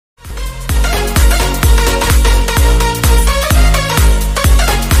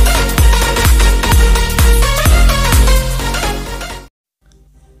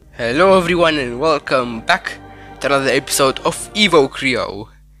Hello everyone and welcome back to another episode of EvoCreo.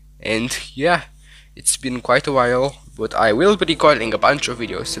 And yeah, it's been quite a while, but I will be recording a bunch of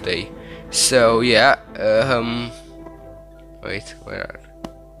videos today. So yeah, wait,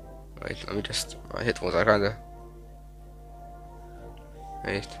 let me just, my headphones are kinda,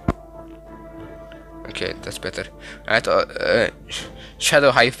 wait, okay, that's better.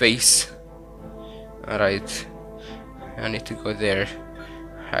 Shadow Hive face. Alright, I need to go there.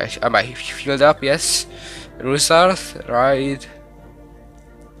 Am I filled up? Yes. Rusarth, right.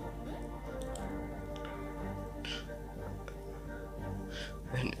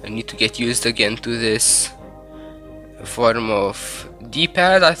 I need to get used again to this form of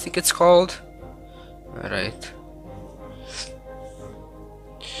D-pad, I think it's called. Alright.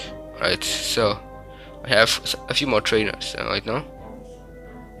 Right, so I have a few more trainers right now.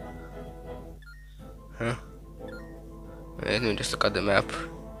 Huh? Let me just look at the map.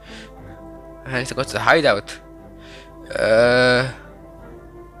 I need to go to the hideout.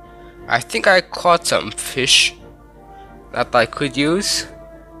 I think I caught some fish that I could use.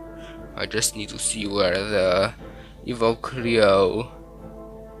 I just need to see where the EvoCreo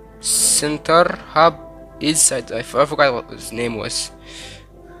center hub is. I forgot what his name was.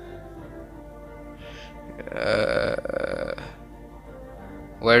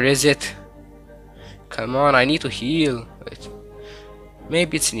 Where is it? Come on, I need to heal. Wait.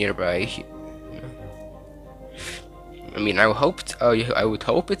 Maybe it's nearby. I mean, I would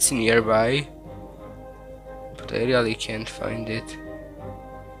hope it's nearby, but I really can't find it.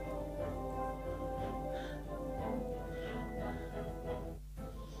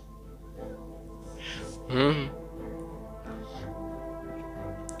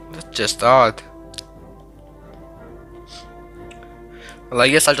 That's just odd. Well, I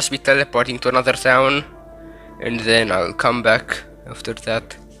guess I'll just be teleporting to another town, and then I'll come back after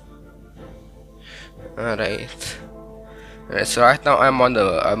that. Alright. Alright, so right now I'm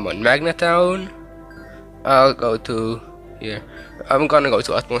on Magna Town. I'll go to here. I'm gonna go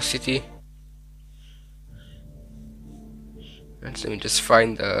to Atmos City. And let me just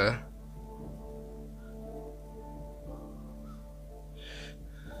find the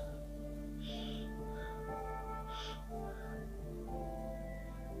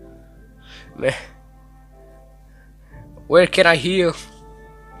where can I heal?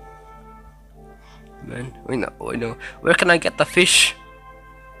 Man, wait, no. Where can I get the fish?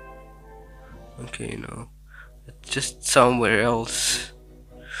 Okay, no. It's just somewhere else.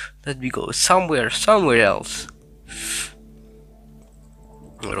 Let me go somewhere else.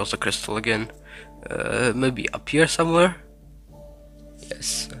 There's a crystal again. Maybe up here somewhere?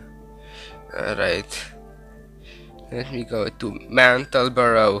 Yes. Alright. Let me go to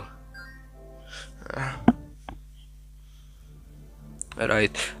Mantleborough.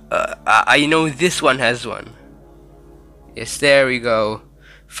 Alright, I know this one has one. Yes, there we go.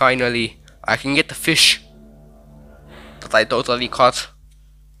 Finally, I can get the fish that I totally caught.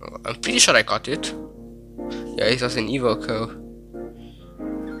 I'm pretty sure I caught it. Yeah, it was an EvoCreo.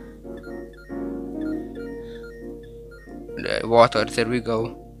 Water, there we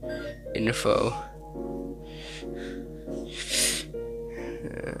go. Info.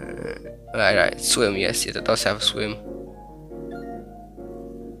 Right, swim, yes, it does have a swim.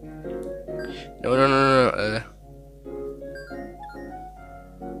 No.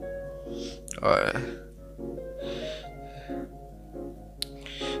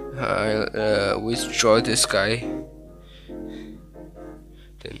 I'll withdraw this guy.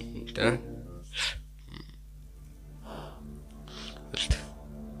 Dun.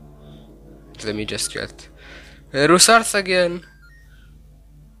 Let me just get Rusarth again.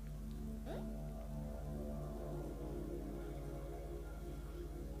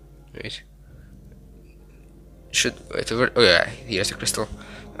 Wait. Oh yeah, here's a crystal.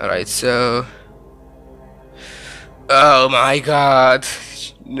 Alright, so oh my god,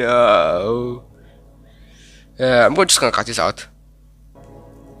 no. I'm just gonna cut this out.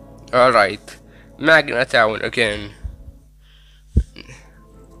 Alright, Magna Town again.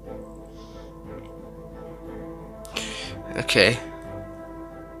 Okay.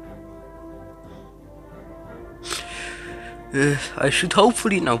 I should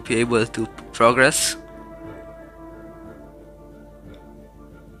hopefully now be able to progress.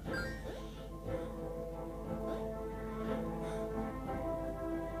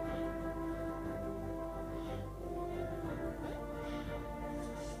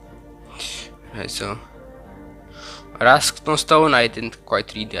 Right, so Raskton Stone, I didn't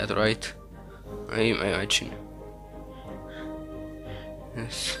quite read that right. I imagine.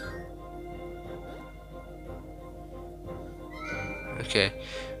 Yes. Okay.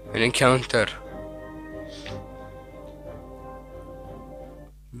 An encounter.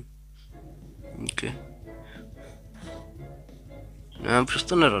 Okay. No, I'm just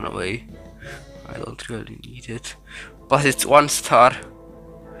gonna run away. I don't really need it. But it's 1 star.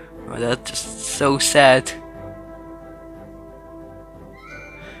 Oh, that's just so sad.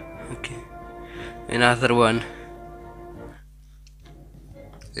 Okay. Another one.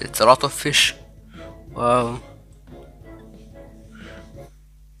 It's a lot of fish. Wow.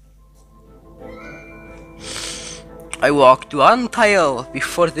 I walked 1 tile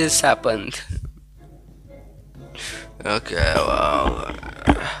before this happened. Okay, wow.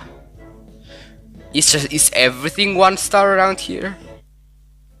 Is everything 1 star around here?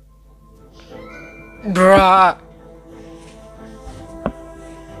 Bruh.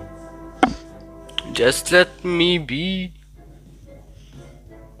 Just let me be.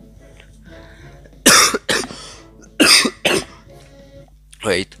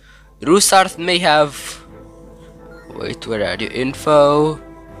 Wait, Rusart may have. Wait, where are you? Info.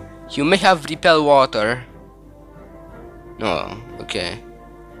 You may have repel water. No, okay.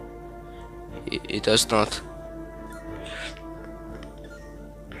 It does not.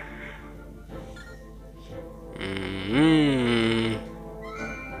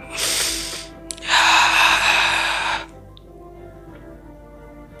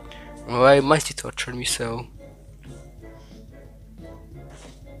 Why must he torture me so?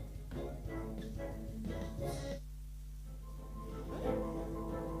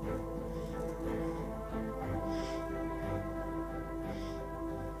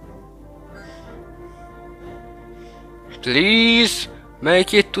 Please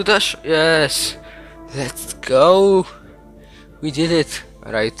make it to the yes. Let's go. We did it.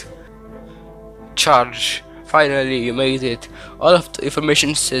 Alright. Charge. Finally, you made it. All of the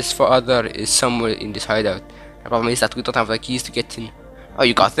information says for other is somewhere in this hideout. The problem is that we don't have the keys to get in. Oh,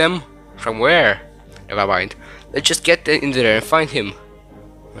 you got them? From where? Never mind. Let's just get in there and find him.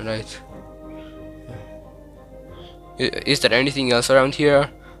 Alright. Is there anything else around here?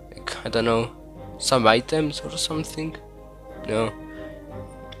 Like, I don't know. Some items or something? No.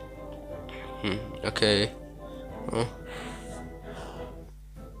 Okay. Oh.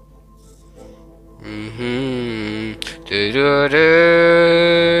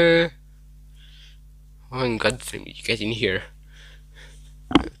 Oh my god, let me get in here.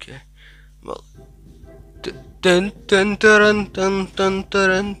 Okay. Well. Dun dun dun dun dun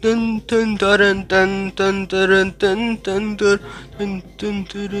dun dun dun dun dun dun dun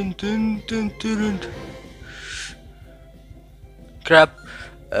dun dun dun dun. Crap.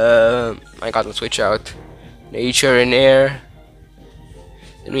 I gotta switch out nature and air.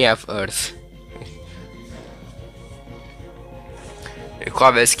 Then we have earth. The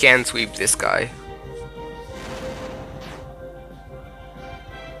Quavis can sweep this guy.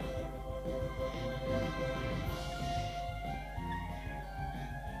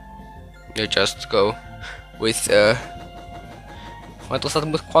 You just go with what was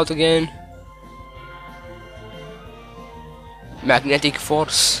that called again? Magnetic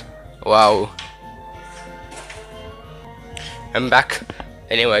force. Wow. I'm back.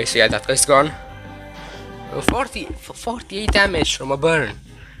 Anyway, so yeah, that guy's gone. 48 damage from a burn.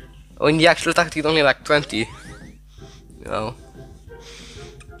 When the actual attack did only like 20. Oh.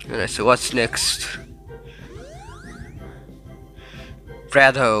 Alright, so what's next?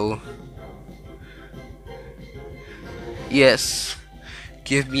 Prado. Yes.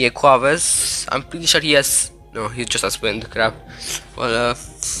 Give me a Quavas. I'm pretty sure he has. No, he just has wind. Crap. Well,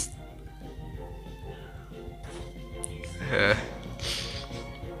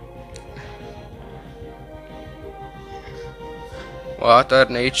 water,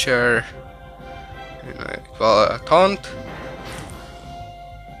 nature. Well, taunt.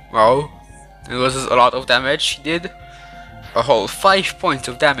 Wow. It was a lot of damage he did. A whole 5 points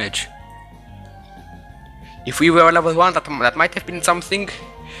of damage. If we were level 1, that might have been something.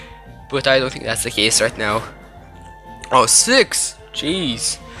 But I don't think that's the case right now. Oh, 6!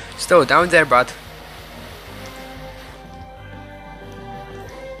 Jeez. Still down there, bud.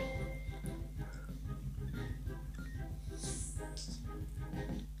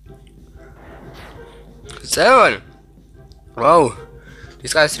 Seven! Wow.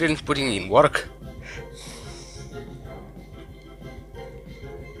 This guy's really putting in work.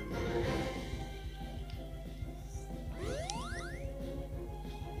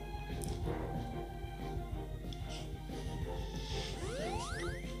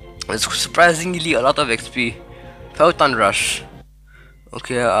 It's surprisingly a lot of XP. Photon Rush.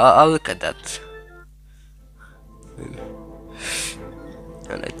 Okay, I'll look at that.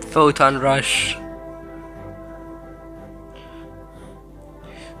 Alright, Photon Rush.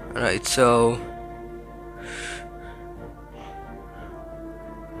 Alright, so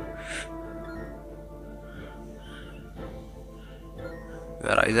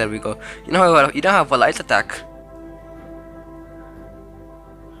alright, there we go. You don't have a light attack.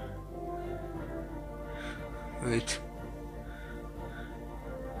 Wait.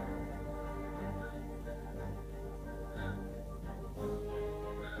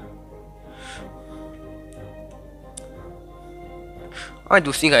 I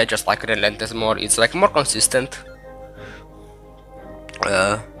do think I just like Relentless more. It's like more consistent.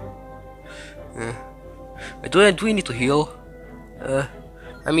 Do we need to heal?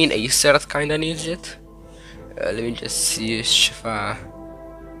 I mean, Acer kinda needs it. Let me just see. Shifa.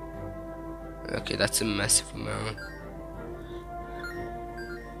 Okay, that's a massive amount.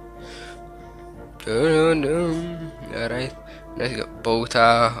 Alright, let's go.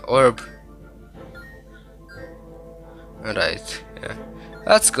 Bota Orb. Alright, yeah.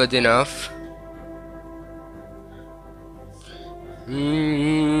 That's good enough.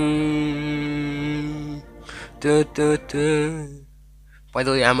 By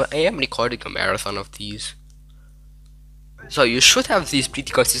the way, I am recording a marathon of these. So you should have these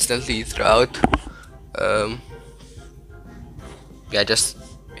pretty consistently throughout. Yeah,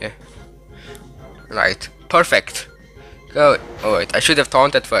 yeah. Right, perfect. Go. Oh wait, I should have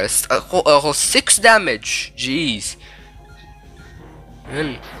taunted first. Oh, 6 damage. Jeez.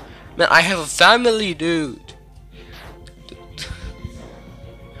 Man, I have a family, dude.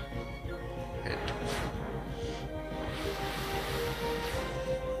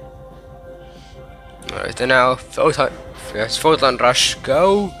 Alright, and now Photon Rush,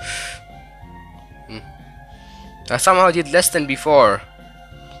 go. I somehow did less than before.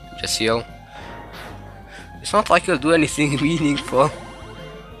 Just heal. It's not like you'll do anything meaningful.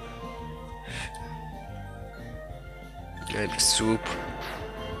 Maybe soup.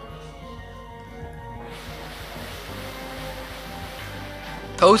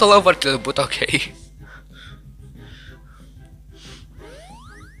 Total overkill, but okay.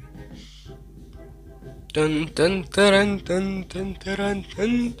 Dun dun dun dun dun dun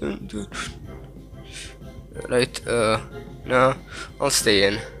dun dun dun. Right, no, I'll stay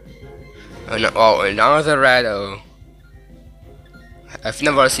in. No, oh, another Rado. I've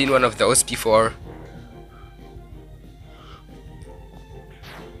never seen one of those before.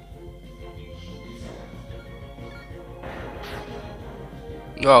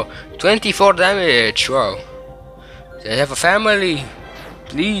 Wow, 24 damage, wow. They have a family,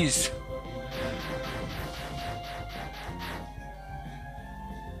 please.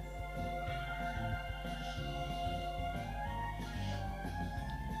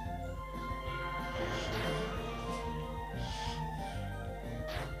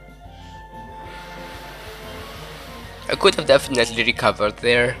 I could have definitely recovered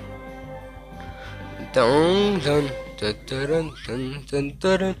there. Dun dun dun dun dun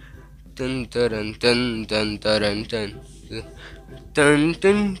dun dun dun dun dun dun dun dun. Dun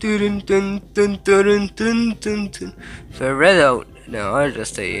dun dun dun dun dun dun dun dun. Ferretto. No, I'll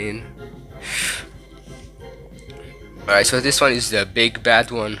just stay in. Alright, so this one is the big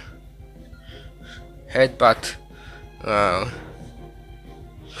bad one. Headbutt. Wow.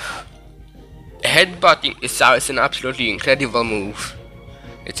 Headbutting is an absolutely incredible move.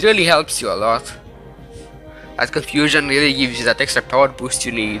 It really helps you a lot. That confusion really gives you that extra power boost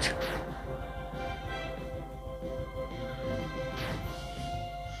you need.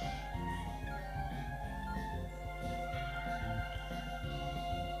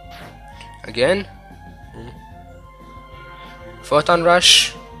 Again. Photon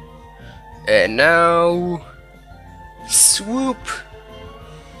Rush. And now swoop.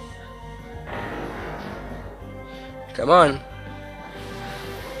 Come on.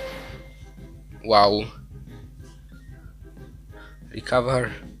 Wow.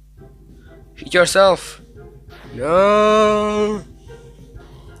 Recover. Hit yourself. No.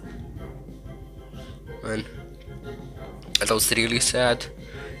 Man. That was really sad.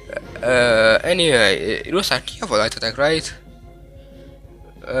 Anyway, it was actually a light attack, right?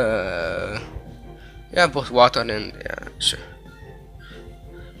 Yeah, both water and yeah, sure.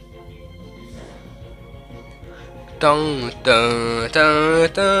 Dun dun dun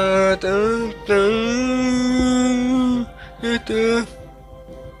dun dun dun dun.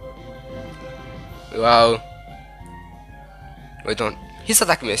 Wow. Wait, don't. His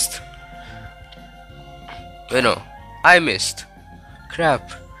attack missed. Wait, no. I missed.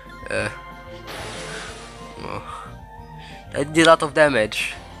 Crap. Oh. I did a lot of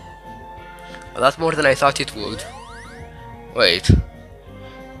damage. A lot more than I thought it would. Wait.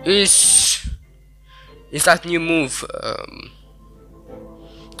 Is that new move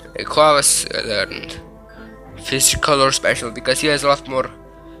Quavas learned physical or special because he has a lot more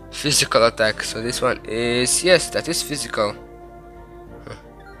physical attack. So this one is, yes, that is physical.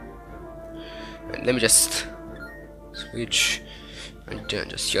 Let me just switch and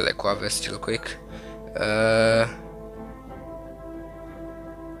just heal like Quavas real quick.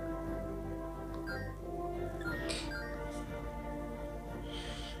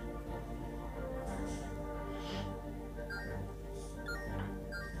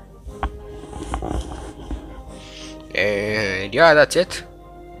 And yeah, that's it.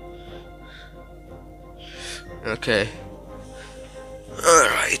 Okay.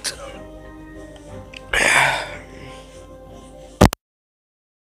 Alright.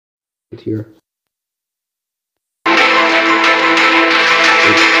 Here.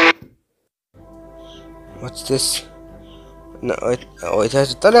 What's this? No, it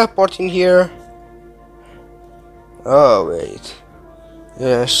has a teleport in here. Oh, wait.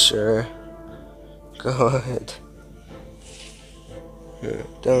 Yeah, sure. Go ahead.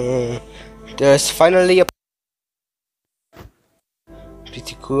 There's finally a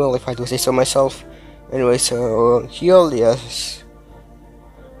pretty cool, if I do say so myself. Anyway, so heal, yes.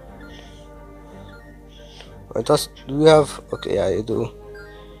 Do we have? Okay, yeah, I do.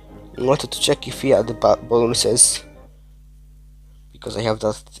 I wanted to check if he had the bonuses because I have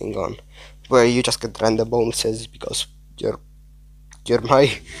that thing on, where you just get random bonuses because you're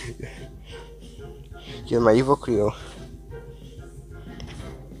my you're my EvoCreo.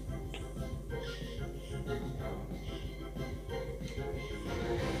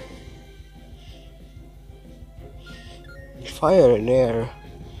 Fire and air.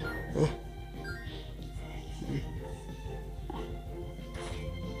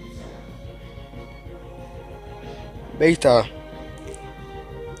 Beta.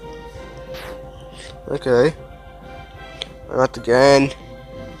 Okay. Not again.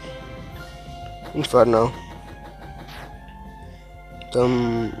 Inferno.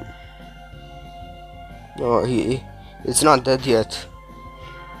 No, it's not dead yet.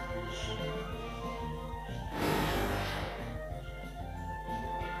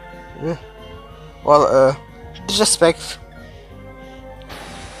 Well, disrespect.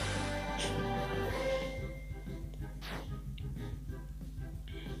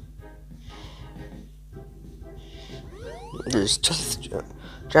 There's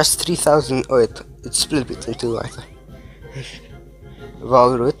just 3,000. Oh, it's split between two, I think.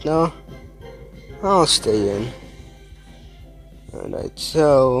 Valroot now. I'll stay in. Alright,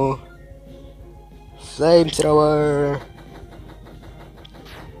 so flamethrower.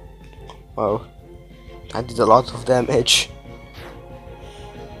 Wow, I did a lot of damage.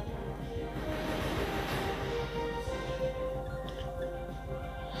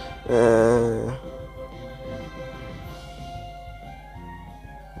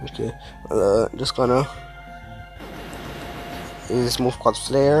 Okay, well, just gonna use this move called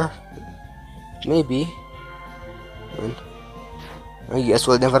Flare. Maybe. I guess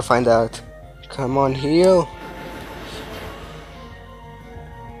we'll never find out. Come on, heal.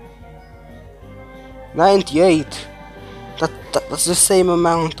 98. That's the same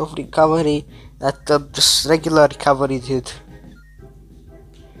amount of recovery that just regular recovery did.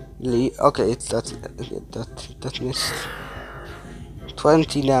 Okay, that missed.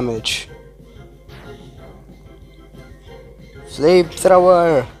 20 damage.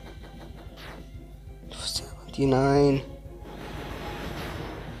 Flamethrower. 79.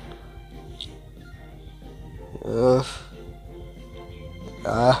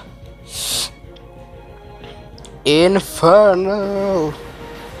 Infernal.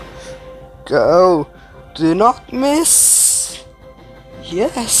 Go. Do not miss.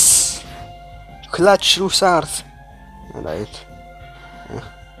 Yes. Clutch Rusard. Alright.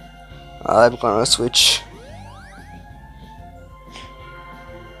 I'm gonna switch.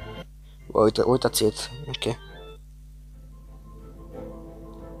 Wait, that's it. Okay.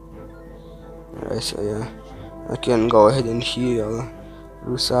 Alright, so yeah. I can go ahead and heal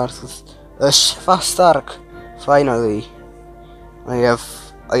Rusard with a fast Stark. Finally. I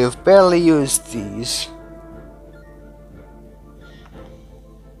have barely used these.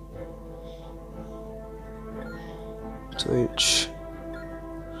 Switch.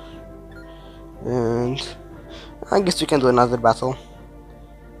 And I guess we can do another battle.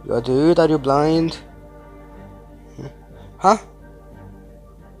 Yo, dude, are you blind? Huh?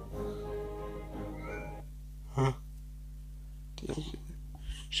 Huh?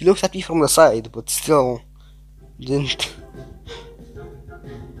 She looked at me from the side, but still didn't.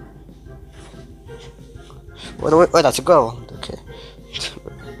 Wait, that's a girl. Okay.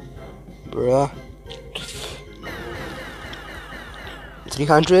 Bruh.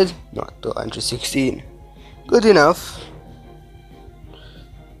 300? Not 216. Good enough.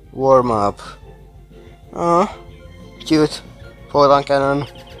 Warm up. Ah, cute. Photon cannon.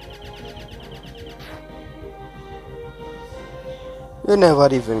 You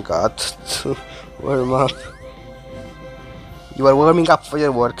never even got to warm up. You are warming up for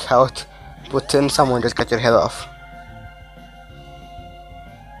your workout, but then someone just cut your head off.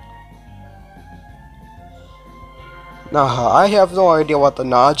 Nah, I have no idea what the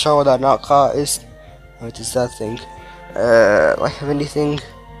Nacha or the Naka is. What is that thing? Do I have anything?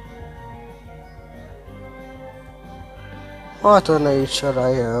 What on nature I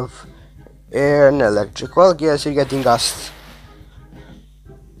have? Air and electric. Well, yes, you're getting gassed.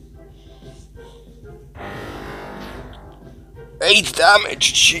 Eight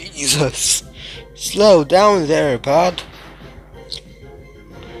damage, Jesus! Slow down there, bud.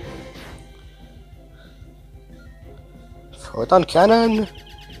 Photon cannon.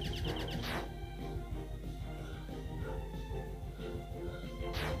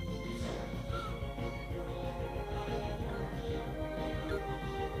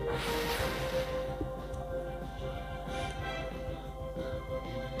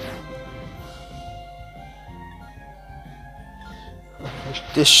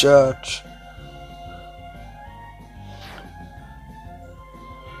 Discharge.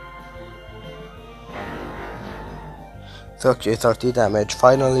 Okay, 30 damage.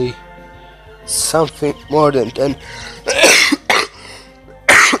 Finally, something more than 10.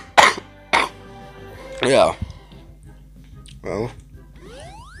 Yeah. Well.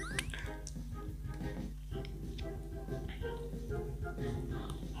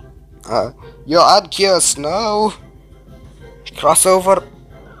 You add gears now. Crossover.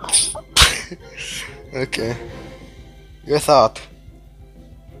 Okay. Your thought.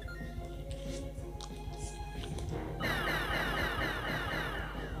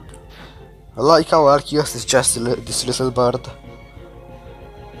 I like how Arceus is just this little bird.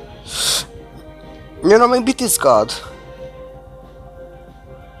 You know, maybe it is God.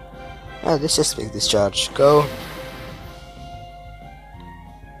 Ah, let's just make this charge. Go.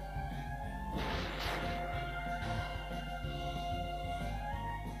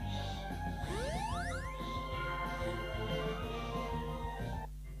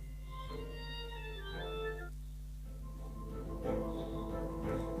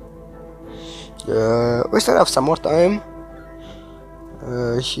 We still have some more time.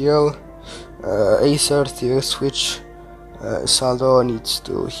 Heal. Acer to switch. Saldo needs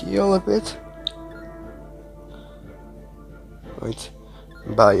to heal a bit. Wait.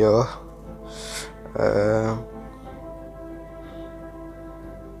 Bio.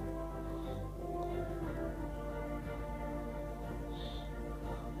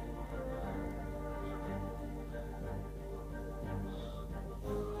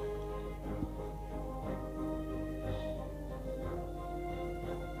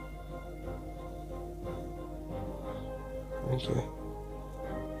 Okay.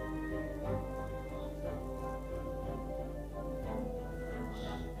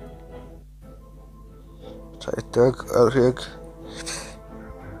 Tag, Ulrig.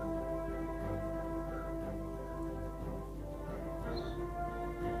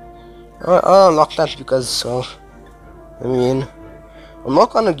 I'll unlock that because I mean, I'm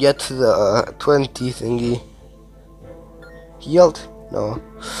not gonna get the 20 thingy. Healed? No.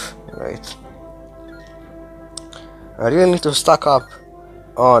 Right. I really need to stock up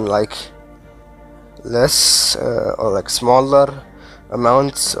on like less or like smaller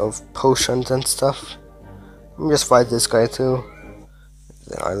amounts of potions and stuff. Let me just fight this guy too.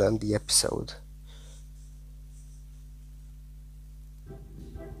 Then I'll end the episode.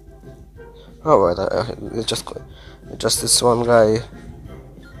 Oh right, it's just this one guy.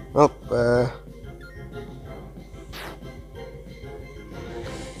 Nope.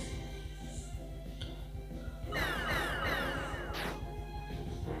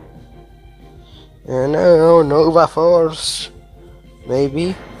 No, Nova Force.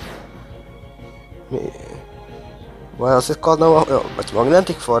 Maybe. What else is it called now? Oh, it's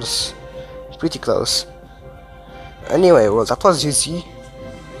Magnetic Force. Pretty close. Anyway, well, that was easy.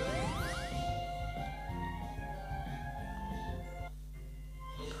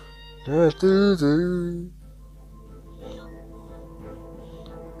 You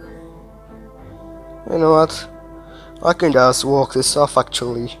know what? I can just walk this off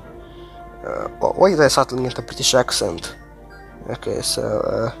actually. Why is I settling into British accent? Okay,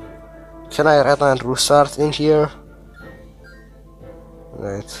 so can I run and restart in here?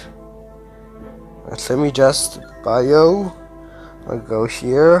 Right. Let me just bio. I'll go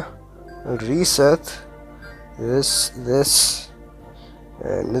here and reset this,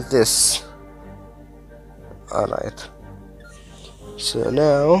 and this. Alright. So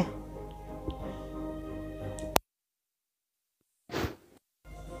now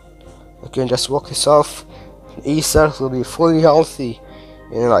I can just walk this off. Ether will be fully healthy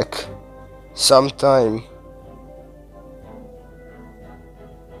in like some time.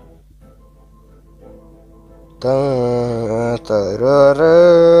 Da, da, da, da,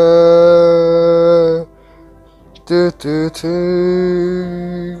 do, do,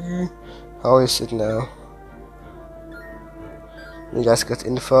 do. How is it now? You guys got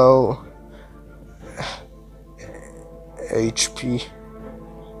info. HP.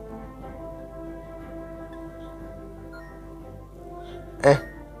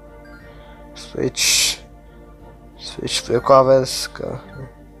 Switch to covers.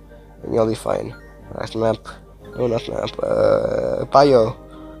 And you'll be fine. Last map. No, not map. Bio.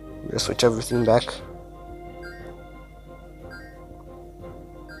 Just switch everything back.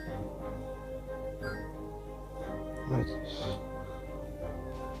 Right.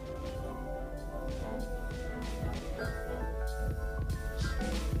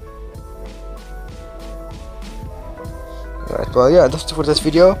 Alright, well yeah, that's it for this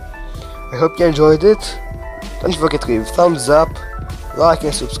video. I hope you enjoyed it. Don't forget to give thumbs up, like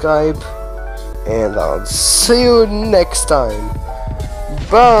and subscribe, and I'll see you next time.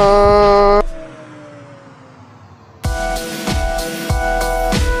 Bye!